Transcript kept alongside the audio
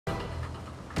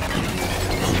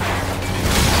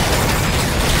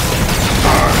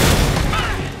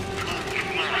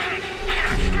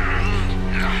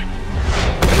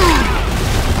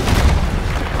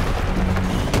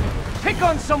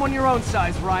someone your own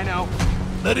size, Rhino.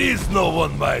 There is no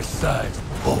one my size,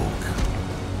 Poke.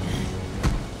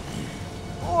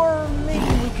 Or maybe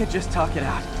we could just talk it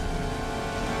out.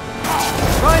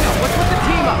 Rhino, what's with the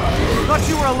team up? Thought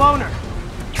you were a loner.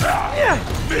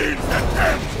 Means and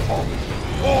ends, Poke.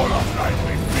 All of life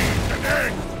is means and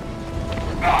ends.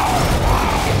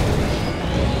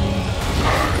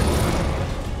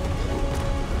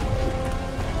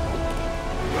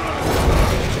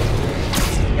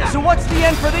 So what's the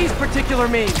end for these particular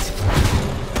means?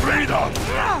 Freedom!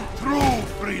 True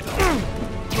freedom!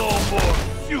 No more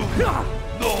Yuri!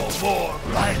 No more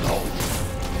Rhino!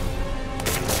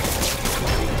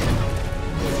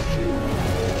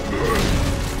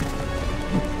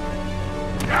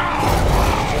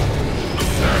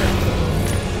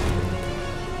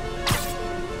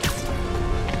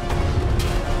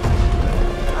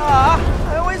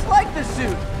 I always liked the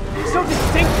suit. So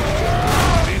distinctive.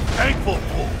 Be thankful,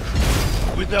 Poke.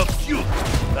 Without you,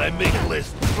 I make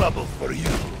less trouble for you.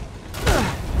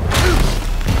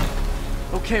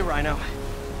 Okay, Rhino.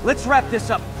 Let's wrap this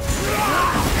up.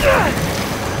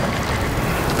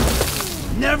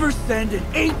 Never send an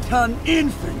 8-ton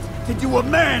infant to do a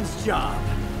man's job.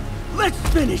 Let's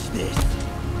finish this.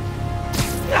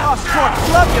 Oh, Scorch,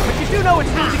 love you, but you do know it's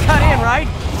rude to cut in, right?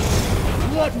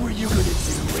 What were you gonna do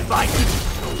if I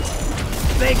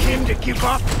could beg him to give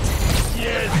up?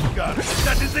 Yes, Garden.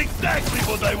 That is exactly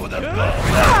what I would have done.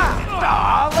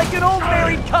 Ah, like an old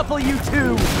married couple, you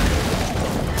two.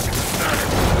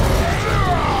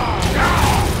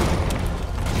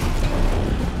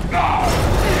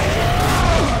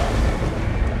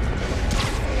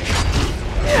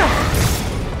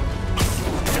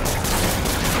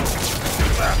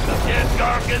 Again,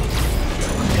 Gargan.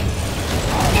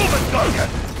 Move it, Gargan.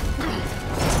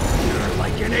 You're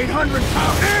like an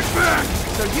 800-pound infant!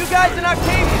 So you guys in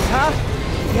Octavius, huh?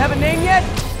 You have a name yet?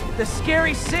 The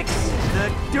Scary Six? The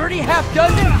Dirty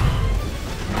Half-Dozen?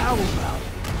 How about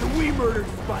the We Murdered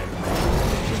Spider-Man?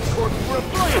 This court for a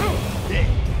brilliant thing.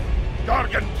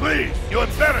 Gargan, please! You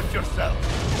embarrass yourself!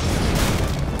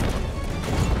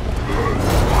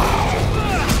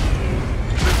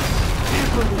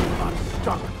 Can't believe I'm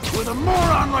stuck with a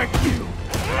moron like you!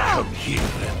 Come here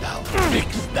and I'll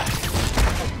fix that!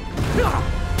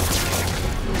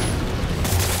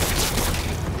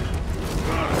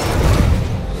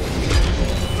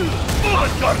 Move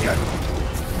it, Gargan!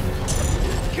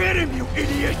 Get him, you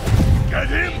idiot! Get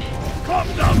him? Come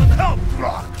down and help,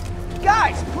 Rock!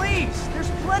 Guys, please!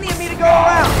 There's plenty of me to go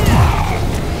around!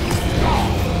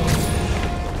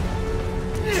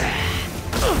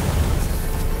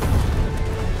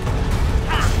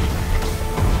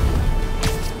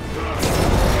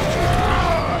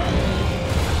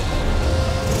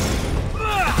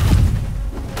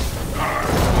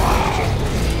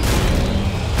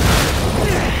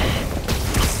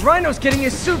 Rhino's getting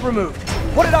his suit removed.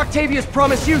 What did Octavius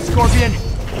promise you, Scorpion?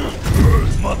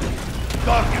 Mother,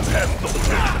 Gargan has no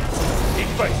chance. He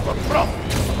fights for profit.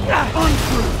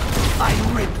 Untrue! I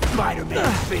ripped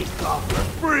Spider-Man's face off for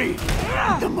free!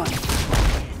 The money.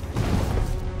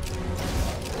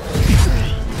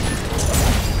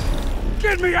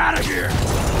 Get me out of here!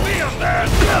 Be a man,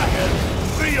 Gargan!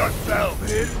 Free yourself!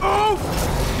 Oh!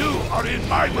 You are in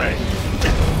my way!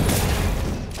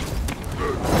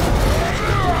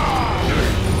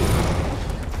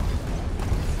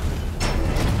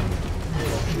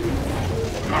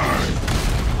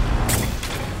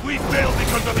 We failed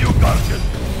because of you, Gargan!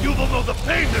 You will know the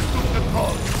pain this suit can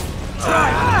cause!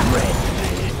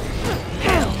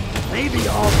 Hell, maybe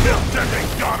I'll... Kill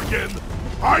Gargan!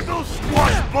 I will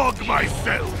squash bug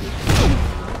myself!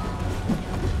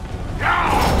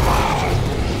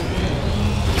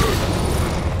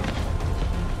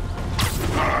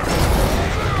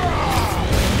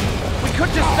 We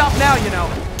could just stop now, you know.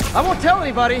 I won't tell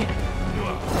anybody.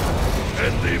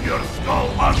 And leave your skull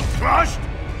uncrushed?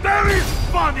 There is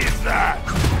fun in that!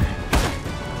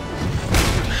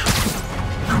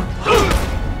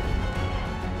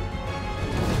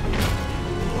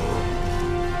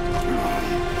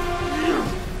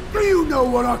 Do you know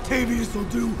what Octavius will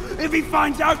do if he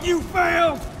finds out you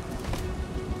failed?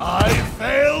 I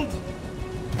failed?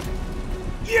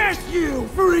 Yes, you,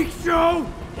 freak show!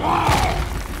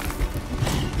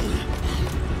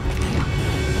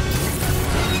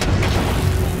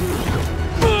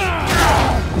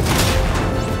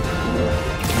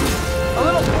 A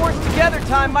little forced together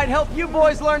time might help you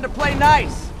boys learn to play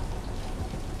nice.